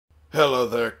Hello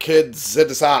there, kids. It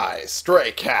is I,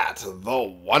 Stray Cat, the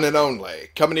one and only,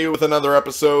 coming to you with another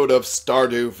episode of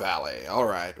Stardew Valley.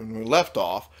 Alright, when we left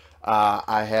off,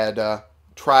 I had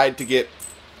tried to get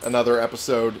another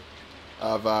episode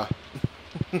of, I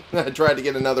tried to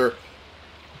get another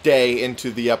day into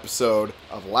the episode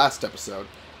of last episode,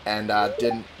 and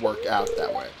didn't work out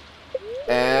that way.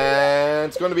 And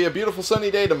it's going to be a beautiful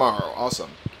sunny day tomorrow.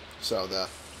 Awesome.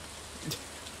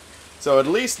 So at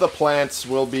least the plants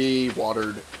will be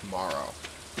watered tomorrow.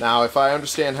 Now, if I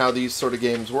understand how these sort of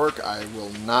games work, I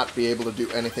will not be able to do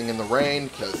anything in the rain,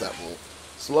 because that will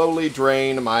slowly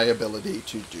drain my ability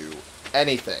to do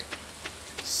anything.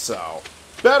 So,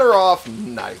 better off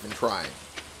not even trying.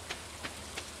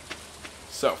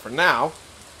 So, for now,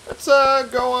 let's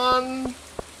go on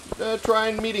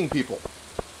trying meeting people.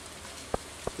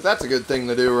 'Cause that's a good thing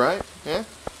to do, right? Yeah?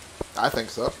 I think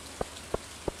so.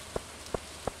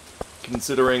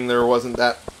 Considering there wasn't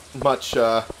that much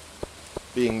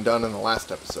being done in the last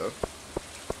episode.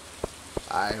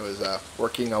 I was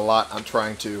working a lot on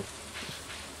trying to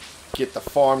get the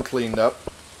farm cleaned up,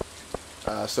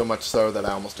 so much so that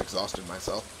I almost exhausted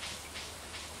myself.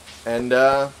 And,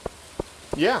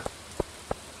 yeah.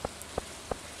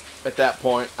 At that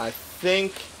point, I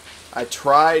think I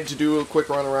tried to do a quick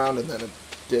run around, and then it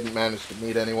didn't manage to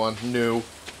meet anyone new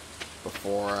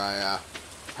before I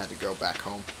had to go back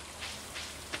home.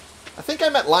 I think I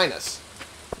met Linus.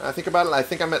 I think about it, I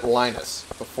think I met Linus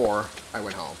before I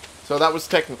went home. So that was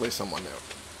technically someone new.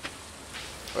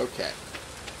 Okay.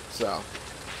 So.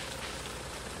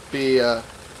 What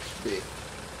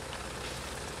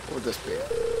would this be?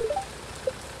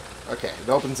 Okay, it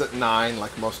opens at 9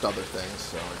 like most other things,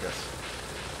 so I guess.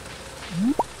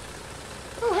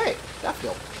 Oh, hey,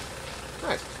 Daffodil.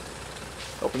 Nice.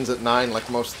 Opens at 9 like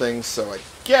most things, so I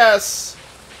guess.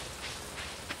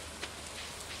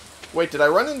 Wait, did I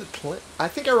run into Clint? I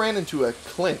think I ran into a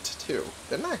Clint, too.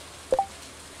 Didn't I?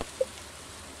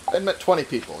 I met 20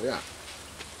 people, yeah.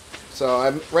 So I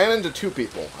ran into 2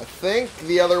 people. I think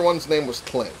the other one's name was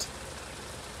Clint.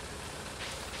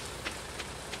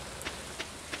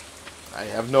 I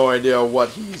have no idea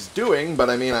what he's doing, but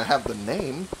I mean, I have the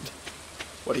name.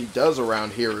 What he does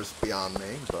around here is beyond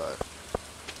me, but...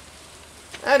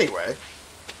 Anyway.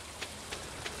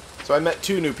 So I met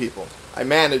 2 new people. I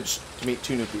managed to meet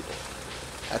 2 new people.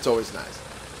 That's always nice.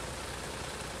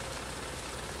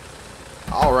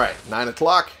 Alright, 9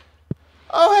 o'clock.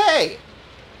 Oh, hey!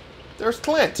 There's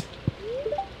Clint.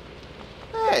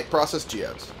 Hey, processed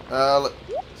geodes. Let's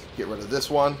get rid of this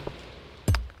one.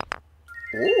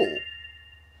 Ooh.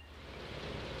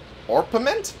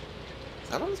 Orpiment? Is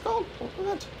that what it's called?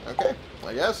 Orpiment? Okay,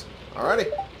 I guess. Alrighty.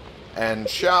 And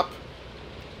shop.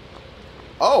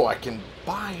 Oh, I can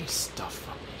buy stuff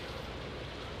from you.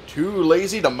 Too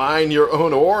lazy to mine your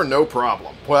own ore? No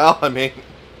problem. Well, I mean,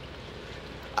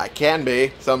 I can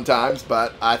be sometimes,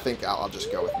 but I think I'll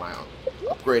just go with my own.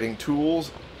 Upgrading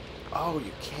tools. Oh,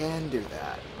 you can do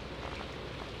that.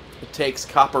 It takes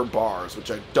copper bars, which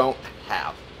I don't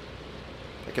have.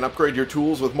 I can upgrade your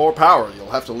tools with more power.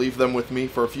 You'll have to leave them with me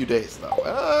for a few days, though.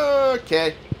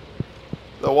 Okay.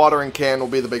 The watering can will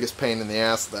be the biggest pain in the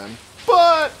ass then.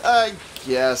 But I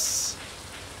guess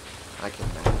I can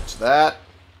manage that.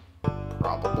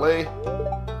 Probably.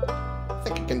 I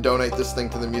think I can donate this thing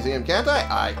to the museum, can't I?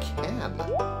 I can.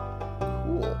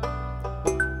 Cool.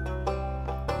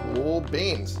 Cool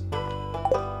beans.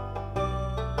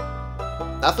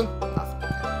 Nothing? Nothing.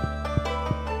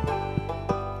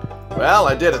 Well,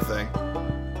 I did a thing.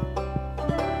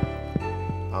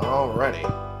 Alrighty.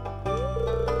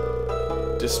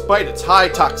 Despite its high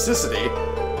toxicity,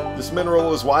 this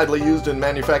mineral is widely used in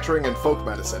manufacturing and folk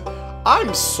medicine.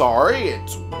 I'm sorry,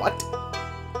 it's what?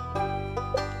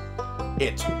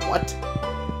 It's what?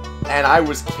 And I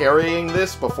was carrying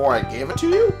this before I gave it to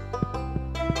you?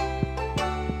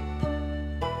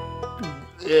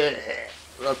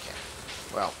 Okay.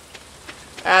 Well,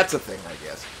 that's a thing, I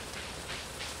guess.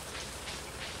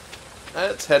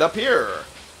 Let's head up here.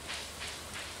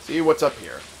 See what's up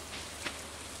here.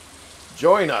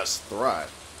 Join us,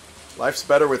 thrive. Life's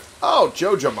better with... Oh,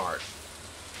 Joja Mart.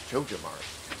 Joja Mart.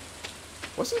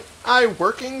 Wasn't I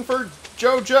working for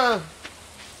Joja?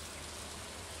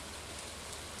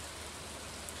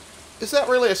 Is that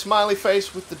really a smiley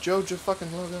face with the Joja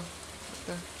fucking logo? Right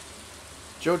there?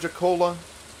 Joja Cola.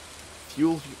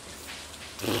 Fuel.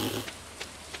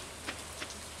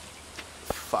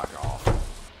 Fuck off.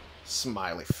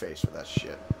 Smiley face with that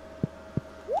shit.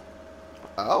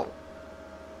 Oh.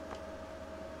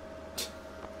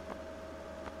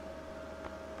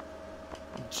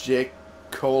 J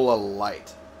Cola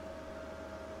Light.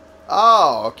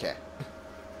 Oh, okay.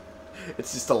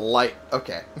 It's just a light.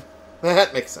 Okay.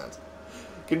 That makes sense.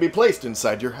 Can be placed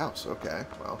inside your house. Okay.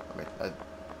 Well, I mean,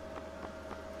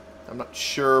 I'm not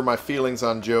sure my feelings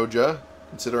on Joja,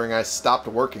 considering I stopped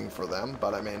working for them,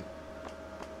 but I mean...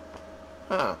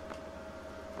 Huh.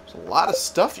 There's a lot of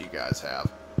stuff you guys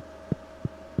have.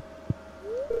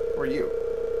 Who are you?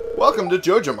 Welcome to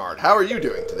Joja Mart. How are you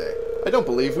doing today? I don't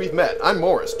believe we've met. I'm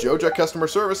Morris, Joja Customer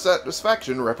Service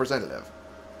Satisfaction Representative.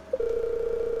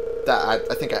 I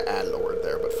think I added a word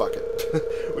there, but fuck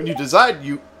it. When you decide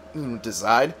you want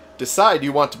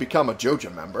to become a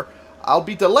Joja member, I'll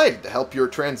be delighted to help your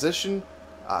transition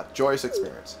joyous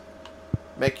experience.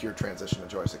 Make your transition a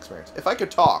joyous experience. If I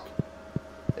could talk,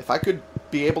 if I could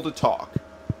be able to talk,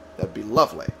 that'd be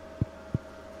lovely.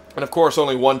 And of course,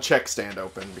 only one check stand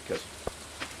open because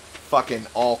fucking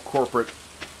all corporate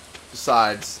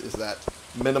decides is that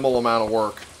minimal amount of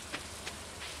work.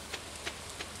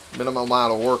 Minimum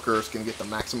amount of workers can get the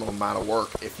maximum amount of work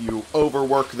if you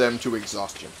overwork them to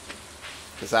exhaustion.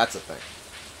 Because that's a thing.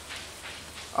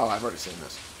 Oh, I've already seen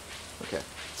this. Okay.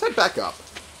 Let's head back up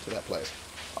to that place.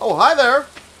 Oh, hi there!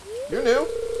 You're new.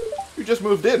 You just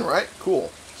moved in, right?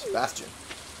 Cool. Sebastian.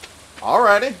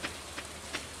 Alrighty.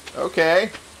 Okay.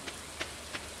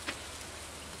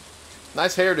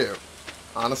 Nice hairdo.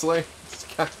 Honestly. It's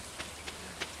kind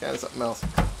of something else.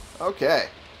 Okay.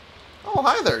 Oh,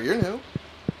 hi there. You're new.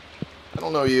 I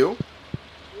don't know you.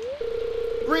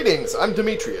 Greetings, I'm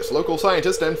Demetrius, local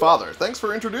scientist and father. Thanks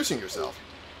for introducing yourself.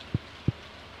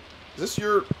 Is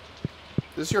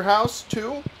this your house,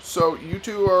 too? So, you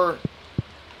two are...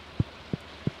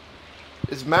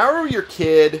 Is Maru your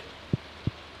kid?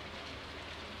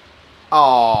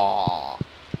 Aww.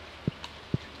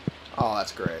 Oh,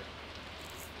 that's great.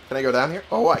 Can I go down here?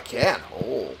 Oh, I can.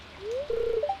 Oh.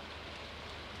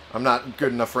 I'm not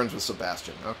good enough friends with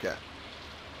Sebastian. Okay.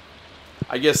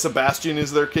 I guess Sebastian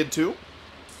is their kid too?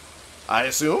 I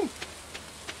assume?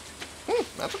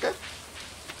 That's okay.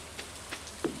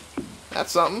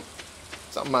 That's something.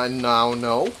 Something I now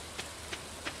know.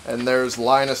 And there's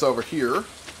Linus over here,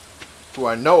 who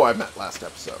I know I met last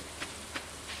episode.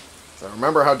 So I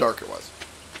remember how dark it was.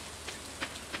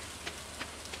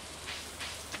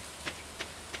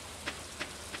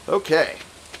 Okay.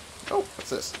 Oh, what's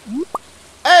this?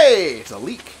 Hey! It's a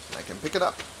leak. I can pick it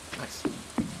up. Nice.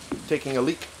 Taking a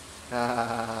leak.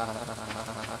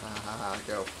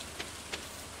 Go.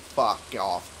 Fuck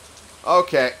off.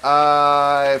 Okay,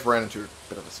 I've ran into a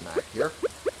bit of a snag here.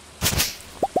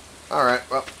 Alright,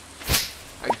 well.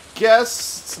 I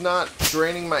guess it's not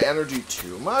draining my energy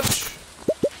too much.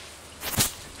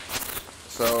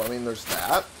 So, I mean, there's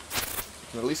that.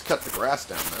 I can at least cut the grass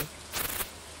down then.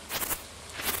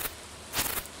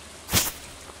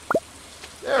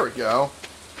 There we go.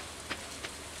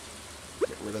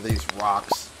 Get rid of these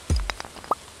rocks.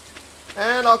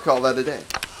 And I'll call that a day.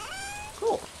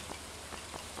 Cool.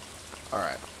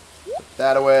 Alright. Put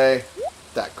that away.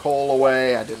 Put that coal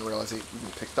away. I didn't realize it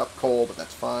even picked up coal, but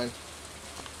that's fine.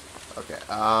 Okay,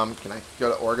 can I go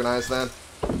to organize then?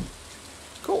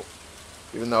 Cool.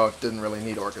 Even though it didn't really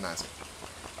need organizing.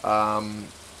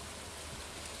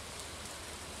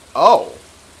 Oh!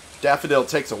 Daffodil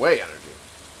takes away energy.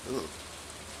 Ooh.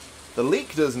 The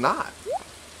leak does not.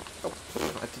 Oh,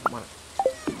 I didn't want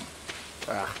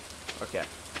to... okay.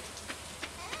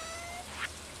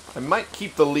 I might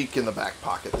keep the leek in the back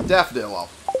pocket. The daffodil I'll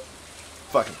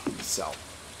fucking sell.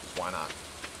 Why not?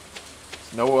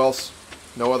 There's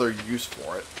no other use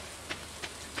for it.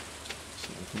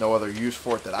 There's no other use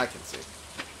for it that I can see.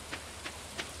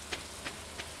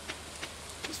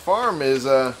 This farm is,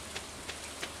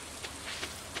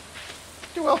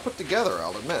 pretty well put together,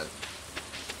 I'll admit.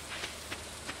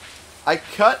 I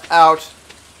cut out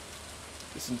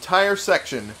this entire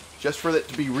section just for it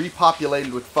to be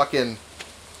repopulated with fucking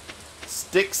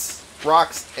sticks,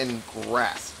 rocks, and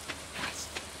grass. Guys.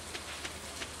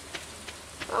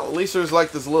 Well, at least there's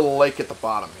like this little lake at the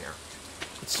bottom here.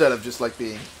 Instead of just like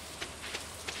being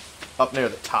up near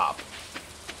the top.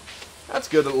 That's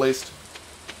good at least.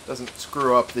 Doesn't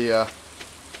screw up the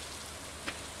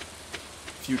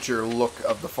future look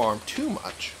of the farm too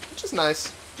much. Which is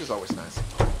nice. Which is always nice.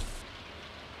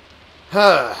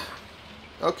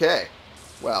 Okay.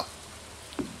 Well.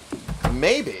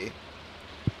 Maybe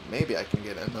I can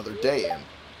get another day in.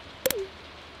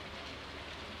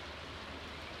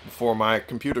 Before my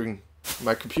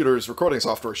computer's recording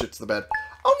software shits the bed.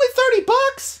 Only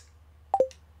 $30?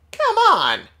 Come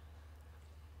on!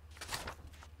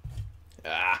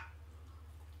 Ah.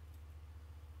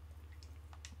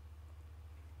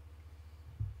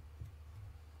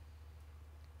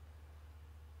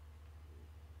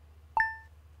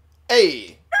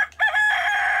 Hey!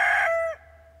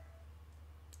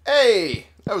 Hey!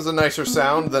 That was a nicer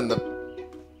sound than the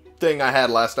thing I had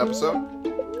last episode.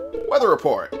 Weather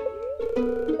report.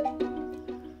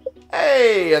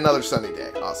 Hey! Another sunny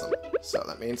day. Awesome. So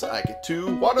that means I get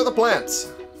to water the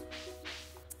plants.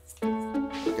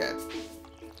 Okay.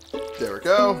 There we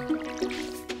go.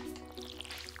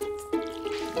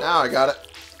 Now I got it.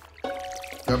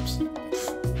 Oops. Oops,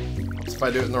 if I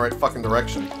do it in the right fucking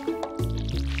direction.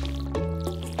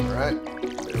 Alright.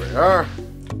 There we are.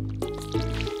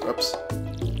 Whoops.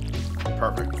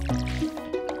 Perfect.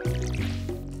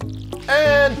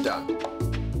 And done.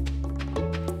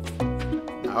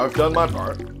 Now I've done my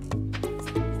part.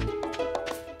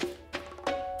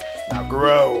 Now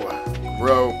grow.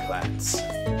 Grow plants.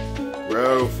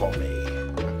 Grow for me.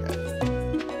 Okay.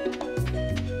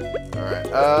 Alright,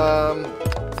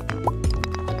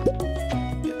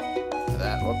 get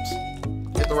that, whoops.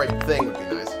 Get the right thing would be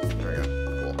nice. There we go.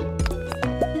 Cool.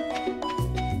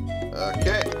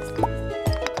 Okay.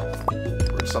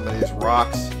 Rid of some of these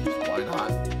rocks. Why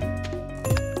not?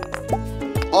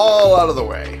 All out of the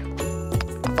way.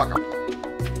 Fuck them.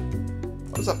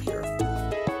 What is up here?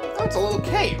 Oh, it's a little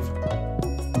cave.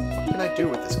 What can I do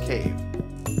with this cave?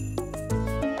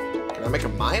 Can I make a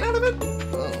mine out of it?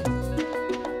 Oh.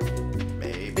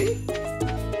 Maybe?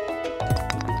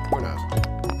 Who knows?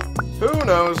 Who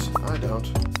knows? I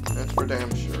don't. That's for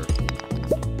damn sure.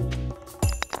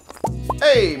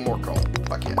 Hey, more coal.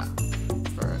 Fuck yeah.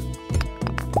 Alright.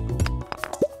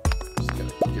 Just gonna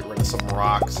get rid of some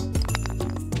rocks.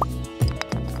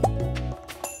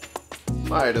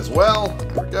 Might as well.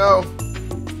 There we go.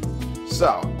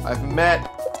 So, I've met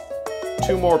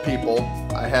 2 more people.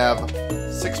 I have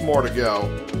 6 more to go.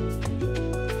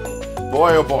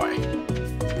 Boy, oh boy.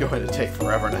 It's going to take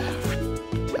forever and a half.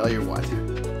 Tell you what.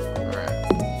 Alright.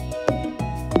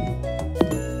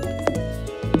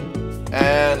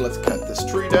 And let's cut this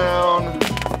tree down.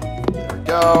 There we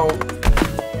go.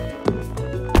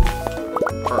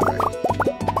 Perfect.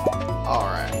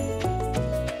 Alright.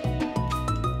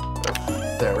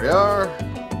 There we are.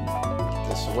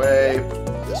 This way,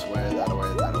 that way,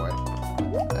 that way.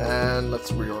 And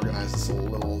let's reorganize this a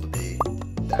little to be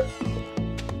there.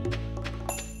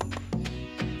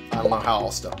 I don't know how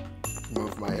I'll still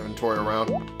move my inventory around.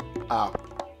 Ow.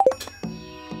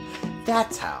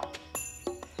 That's how.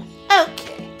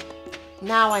 Okay.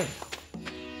 Now I know.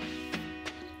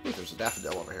 Ooh, there's a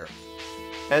daffodil over here.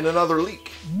 And another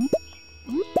leek.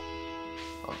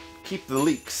 I'll keep the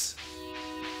leeks.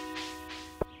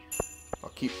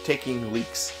 I'll keep taking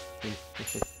leaks. I'm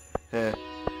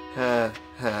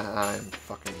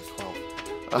fucking 12.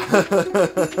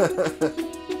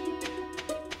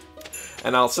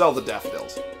 And I'll sell the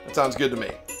daffodils. That sounds good to me.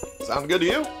 Sound good to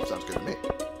you? Sounds good to me.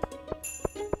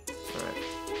 Alright.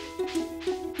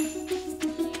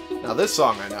 Now this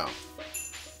song I know.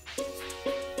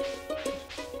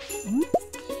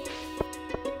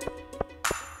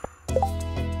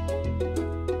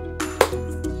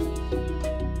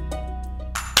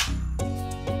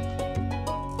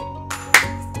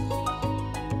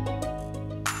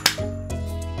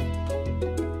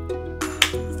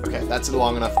 That's a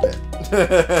long enough bit.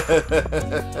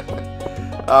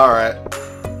 Alright.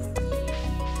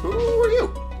 Who are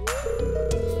you?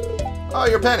 Oh,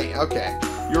 you're Penny. Okay.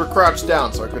 You were crouched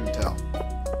down, so I couldn't tell.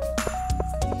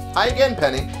 Hi again,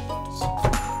 Penny.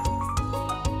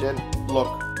 Didn't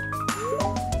look.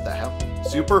 What the hell?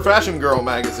 Super Fashion Girl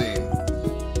magazine.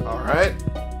 Alright.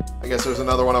 I guess there's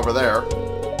another one over there.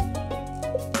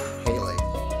 Haley.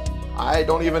 I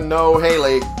don't even know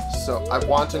Haley, so I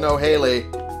want to know Haley.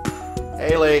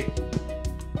 Haley.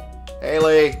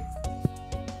 Haley.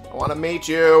 I want to meet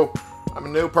you. I'm a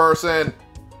new person.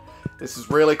 This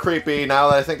is really creepy now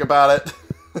that I think about it.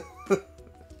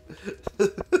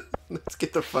 Let's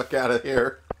get the fuck out of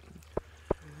here.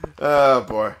 Oh,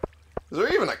 boy. Is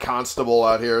there even a constable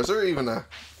out here? Is there even a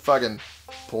fucking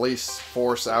police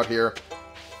force out here?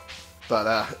 But,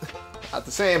 at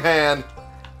the same hand,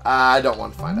 I don't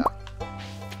want to find out.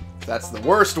 That's the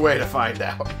worst way to find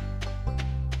out.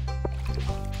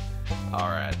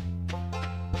 Alright.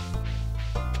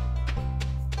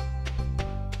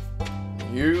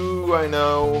 You, I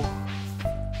know.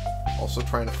 Also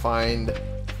trying to find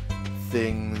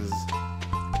things.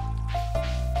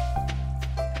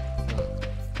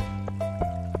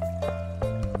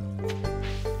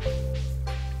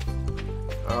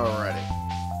 Alrighty.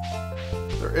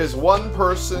 There is one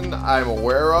person I'm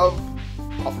aware of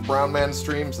off of Brown Man's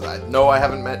streams that I know I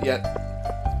haven't met yet.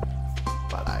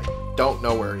 But I don't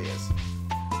know where he is.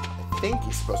 I think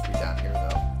he's supposed to be down here, though.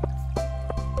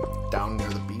 Down near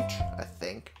the beach, I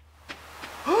think.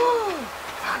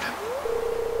 Found him.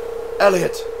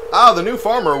 Elliot! Ah, the new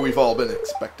farmer we've all been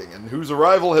expecting, and whose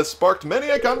arrival has sparked many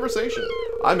a conversation.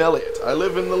 I'm Elliot. I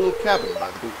live in the little cabin by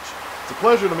the beach. It's a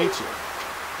pleasure to meet you.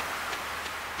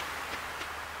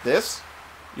 This?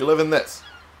 You live in this.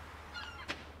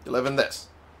 You live in this.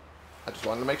 I just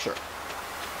wanted to make sure.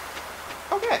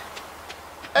 Okay.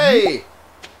 Hey!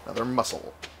 Another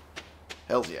muscle.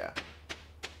 Hells yeah.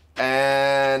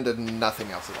 And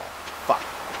nothing else at all. Fuck.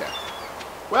 Okay.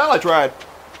 Well, I tried.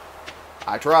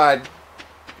 I tried.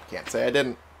 Can't say I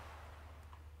didn't.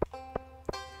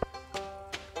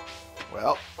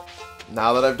 Well,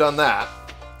 now that I've done that,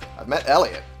 I've met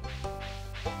Elliot.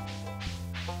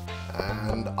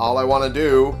 And all I want to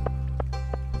do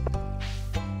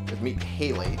is meet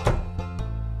Haley.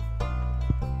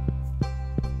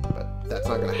 But that's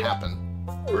not going to happen.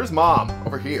 Where's Mom?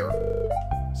 Over here.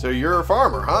 So you're a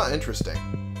farmer, huh? Interesting.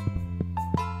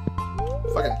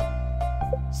 Fucking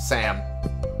Sam.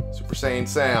 Super Saiyan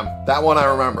Sam. That one I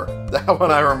remember. That one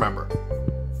I remember.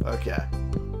 Okay.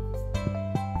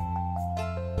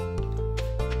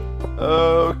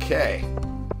 Okay.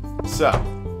 So.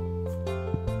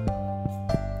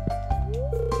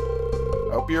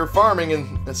 Hope you're farming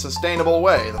in a sustainable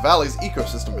way. The valley's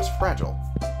ecosystem is fragile.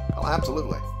 Oh,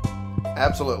 absolutely.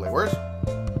 Absolutely. Where's...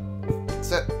 Is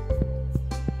that...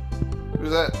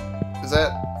 Who's that? Is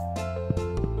that...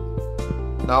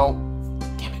 No.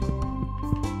 Damn it.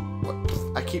 What?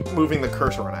 I keep moving the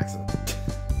cursor on accident.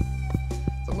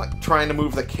 So I'm like trying to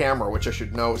move the camera, which I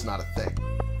should know is not a thing.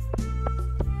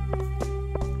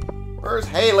 Where's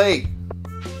Haley?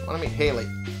 I want to meet Haley.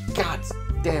 God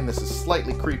damn, this is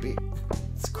slightly creepy.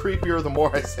 It's creepier the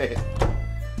more I say it.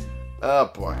 Oh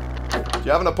boy. Do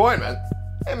you have an appointment?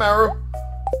 Hey, Maru.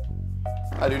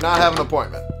 I do not have an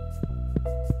appointment.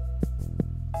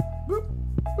 Boop,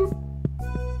 boop.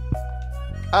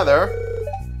 Hi there.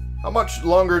 How much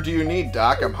longer do you need,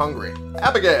 Doc? I'm hungry.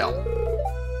 Abigail!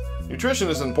 Nutrition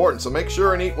is important, so make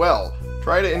sure and eat well.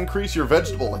 Try to increase your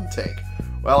vegetable intake.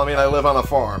 Well, I mean, I live on a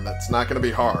farm. That's not going to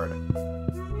be hard.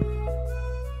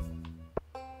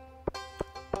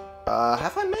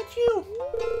 Have I met you?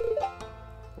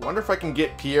 I wonder if I can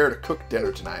get Pierre to cook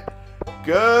dinner tonight.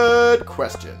 Good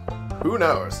question. Who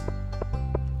knows?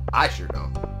 I sure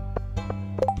don't.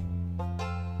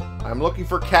 I'm looking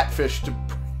for catfish to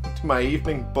bring to my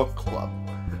evening book club.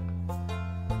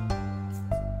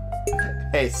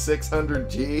 Hey,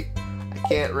 600G? I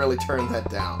can't really turn that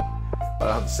down. But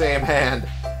on the same hand,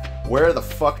 where the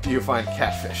fuck do you find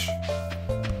catfish?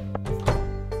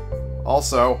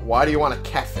 Also, why do you want a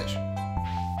catfish?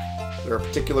 Is there a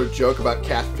particular joke about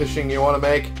catfishing you want to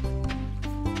make?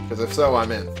 Because if so,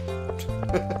 I'm in.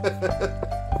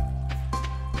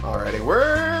 Alrighty,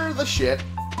 where the shit?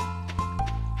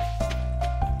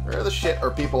 Where the shit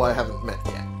are people I haven't met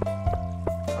yet?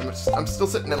 I'm still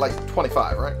sitting at like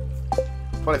 25, right?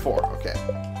 24, okay.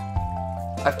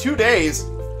 I have 2 days.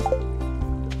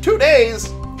 2 days!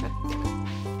 God damn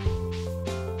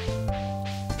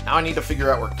it. Now I need to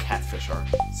figure out where catfish are.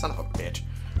 Son of a bitch.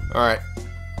 Alright.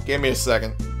 Give me a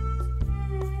second.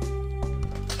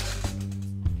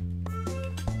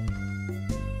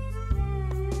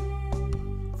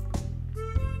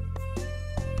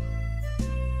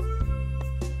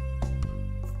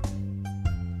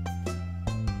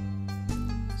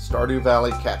 Stardew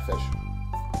Valley catfish.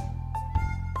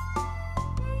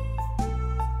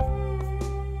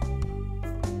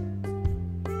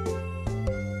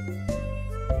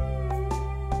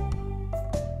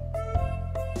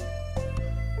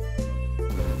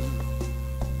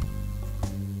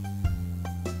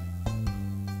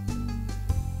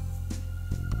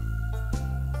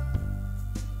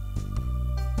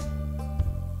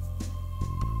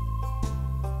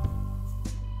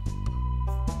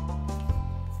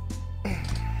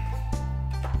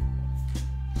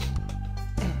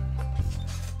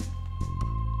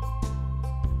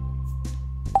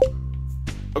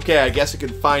 Okay, I guess I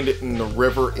could find it in the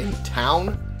river in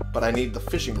town, but I need the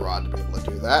fishing rod to be able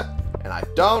to do that, and I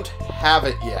don't have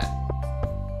it yet.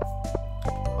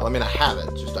 Well, I mean, I have it,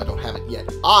 just I don't have it yet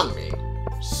on me,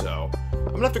 so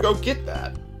I'm gonna have to go get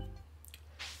that.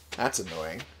 That's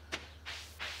annoying.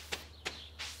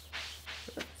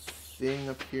 Is there a thing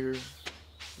up here?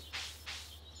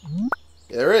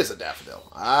 Yeah, there is a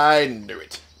daffodil. I knew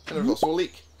it. And there's also a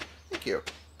leek. Thank you.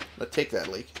 I'm gonna take that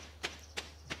leek.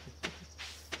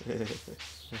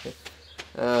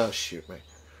 Oh, shoot me.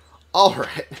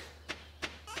 Alright.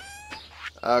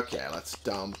 Okay, let's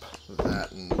dump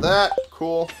that and that.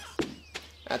 Cool.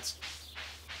 That's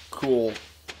cool.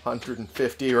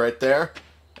 150 right there.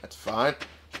 That's fine.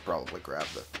 Should probably grab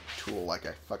the tool like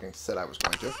I fucking said I was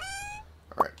going to.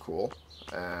 Alright, cool.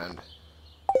 And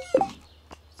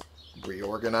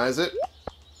Reorganize it.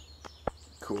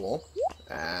 Cool.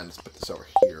 And let's put this over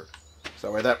here. So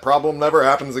that way that problem never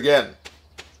happens again.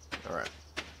 Alright.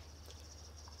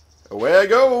 Away I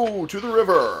go to the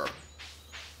river.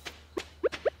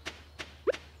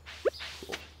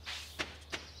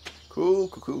 Cool.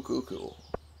 Cool.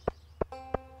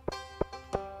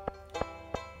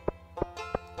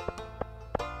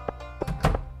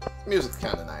 Music's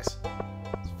kind of nice.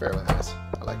 It's fairly nice.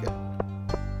 I like it.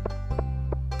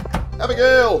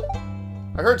 Abigail!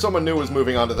 I heard someone new was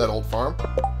moving onto that old farm.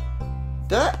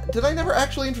 Did I never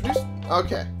actually introduce...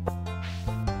 Okay.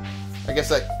 I guess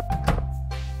that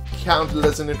counted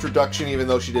as an introduction, even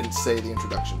though she didn't say the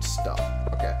introduction stuff.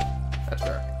 Okay. That's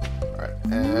fair. Alright.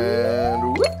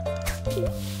 And... whoop.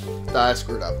 I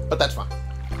screwed up. But that's fine.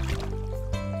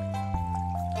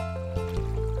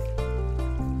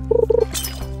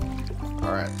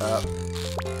 Alright.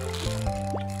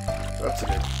 What's it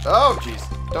do? Oh, jeez.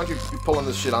 Don't you be pulling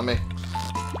this shit on me.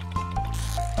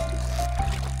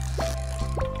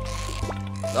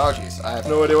 Oh, jeez. I have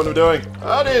no idea what I'm doing.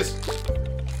 Oh, it is.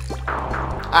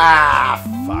 Ah,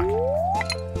 fuck.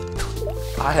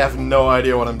 I have no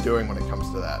idea what I'm doing when it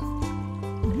comes to that.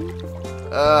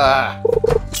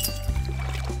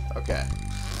 Okay.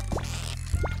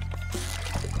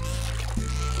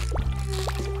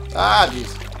 Ah,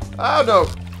 jeez. Oh, no.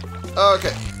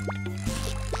 Okay.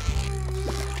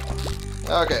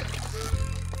 Okay.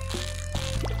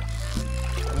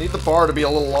 I need the bar to be a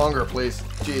little longer, please.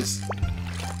 Jeez.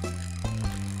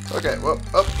 Okay, whoop,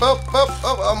 up,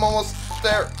 I'm almost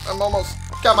there. I'm almost,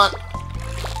 come on.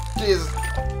 Jesus.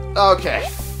 Okay.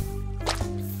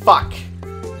 Fuck.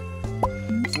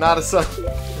 It's not a sun,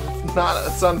 it's not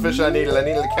a sunfish I needed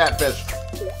a catfish.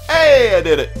 Hey, I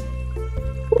did it.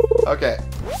 Okay.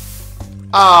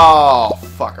 Oh,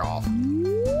 fuck off.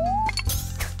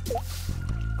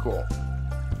 Cool.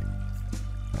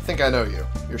 I think I know you.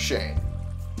 You're Shane.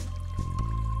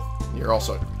 You're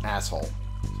also an asshole, so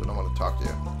I don't want to talk to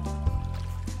you.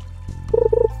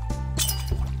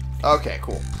 Okay,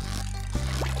 cool.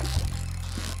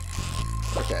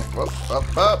 Okay, whoop,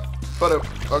 up, but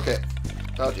okay.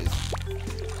 Oh, jeez.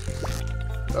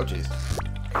 Oh, jeez.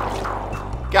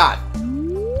 God.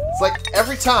 It's like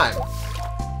every time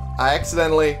I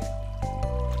accidentally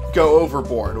go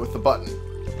overboard with the button.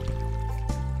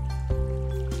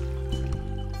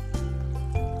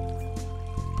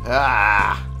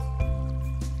 Ah!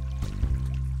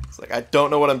 It's like I don't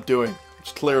know what I'm doing,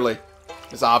 which clearly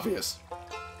is obvious.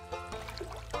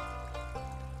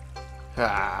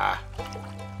 Ah.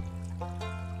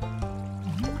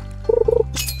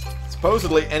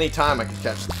 Supposedly, any time I can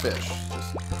catch the fish.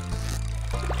 Just...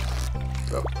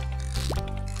 oh.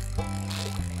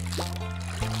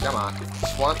 Come on.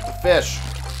 Just want the fish.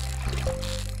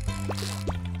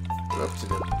 Oops, it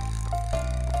did.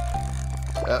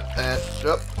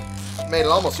 Made it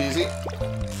almost easy.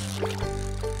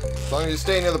 As long as you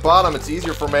stay near the bottom, it's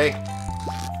easier for me.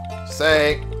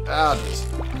 Say. Oh, jeez.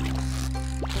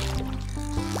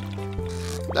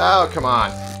 Oh, come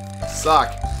on.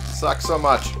 Suck. Suck so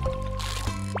much.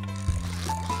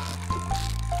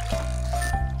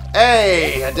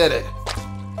 Hey, I did it.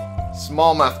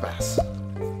 Smallmouth bass.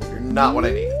 You're not what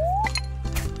I need.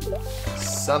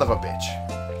 Son of a bitch.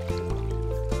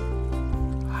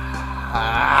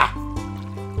 Ah.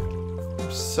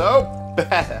 I'm so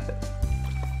bad.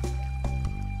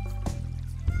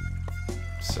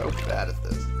 So bad at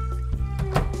this.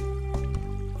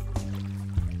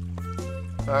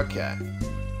 Okay.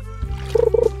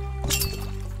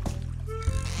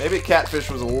 Maybe catfish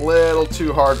was a little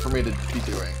too hard for me to be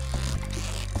doing.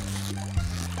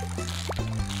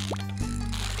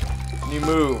 When you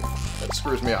move, that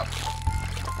screws me up.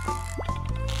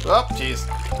 Oh, jeez.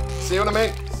 See what I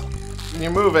mean? When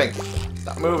you're moving.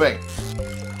 Stop moving.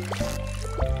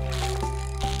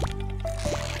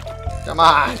 Come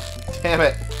on. Damn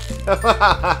it. Come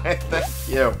on. Thank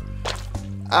you.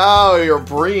 Oh, you're a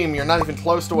bream. You're not even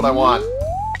close to what I want.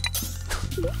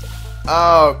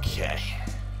 Okay.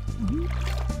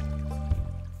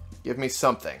 Give me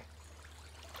something.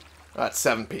 Oh, it's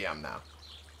 7 p.m. now.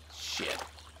 Shit.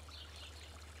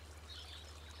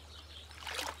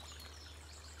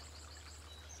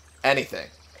 Anything.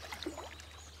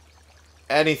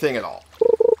 Anything at all.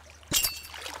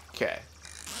 Okay.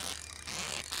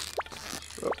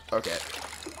 Oh, okay.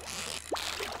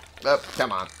 Oh,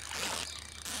 come on.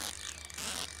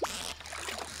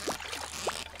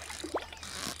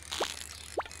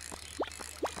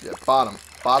 Yeah, bottom.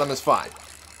 Bottom is fine.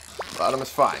 Bottom is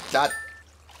fine. God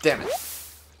damn it.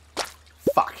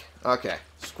 Fuck. Okay.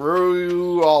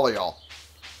 Screw all of y'all.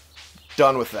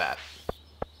 Done with that.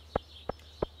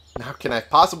 Now, can I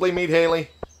possibly meet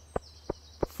Haley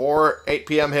before 8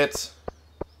 p.m. hits?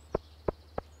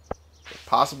 Could I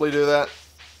possibly do that?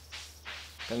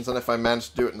 Depends on if I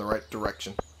manage to do it in the right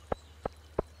direction.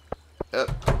 Yep.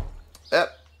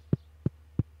 Yep.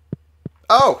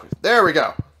 Oh, there we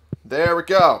go. There we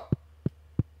go.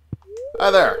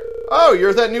 Hi there. Oh,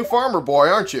 you're that new farmer boy,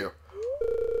 aren't you?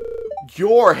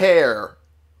 Your hair.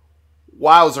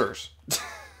 Wowzers.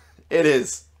 It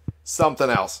is something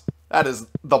else. That is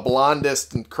the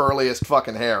blondest and curliest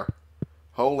fucking hair.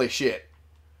 Holy shit.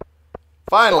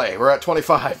 Finally, we're at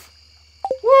 25.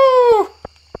 Woo!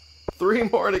 3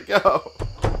 more to go.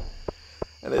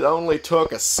 And it only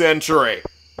took a century.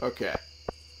 Okay.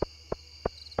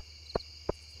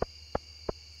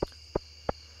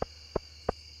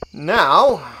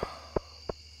 Now,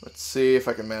 let's see if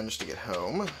I can manage to get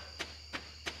home.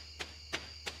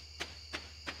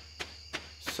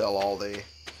 Sell all the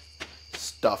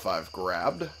stuff I've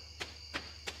grabbed.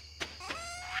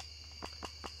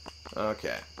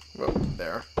 Okay. Whoa,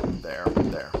 there, there,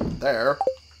 there, there.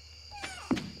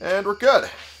 And we're good.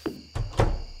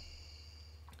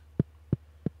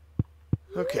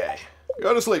 Okay.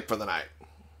 Go to sleep for the night.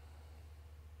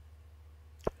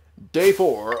 Day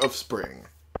 4 of spring.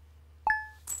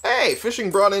 Hey,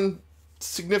 fishing brought in a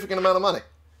significant amount of money.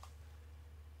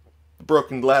 The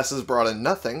broken glasses brought in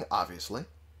nothing, obviously,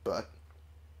 but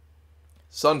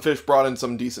sunfish brought in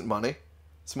some decent money.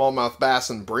 Smallmouth bass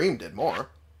and bream did more.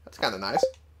 That's kind of nice.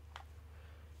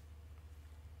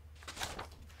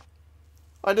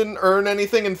 I didn't earn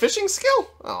anything in fishing skill?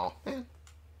 Oh, man.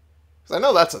 Because I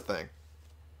know that's a thing.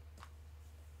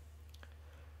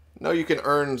 No, you can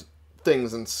earn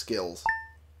things and skills.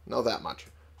 Know that much.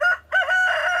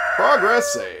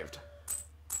 Progress saved.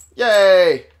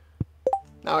 Yay!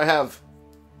 Now I have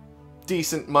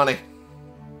decent money.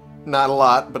 Not a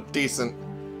lot, but decent.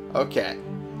 Okay.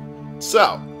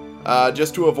 So,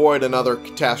 just to avoid another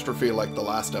catastrophe like the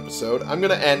last episode, I'm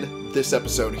going to end this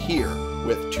episode here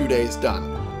with 2 days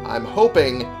done. I'm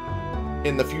hoping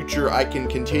in the future I can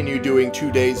continue doing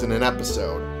 2 days in an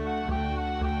episode.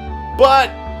 But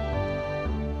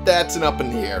that's an up in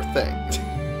the air thing.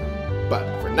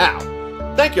 But for now,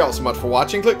 thank you all so much for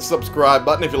watching. Click the subscribe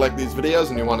button if you like these videos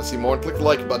and you want to see more. Click the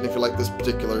like button if you like this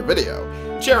particular video.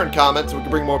 Share and comment so we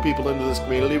can bring more people into this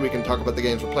community. We can talk about the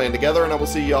games we're playing together, and I will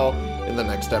see y'all in the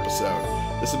next episode.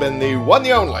 This has been the one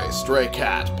and only Stray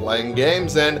Cat, playing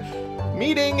games and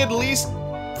meeting at least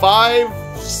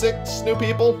 5, 6 new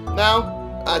people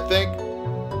now, I think.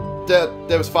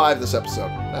 There was 5 this episode.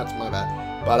 That's my bad.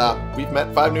 But we've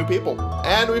met 5 new people,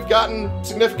 and we've gotten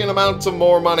significant amounts of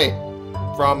more money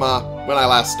from when I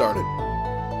last started.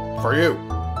 For you.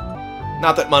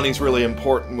 Not that money's really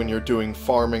important when you're doing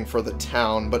farming for the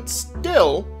town, but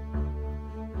still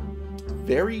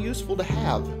very useful to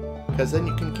have, because then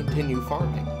you can continue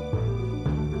farming.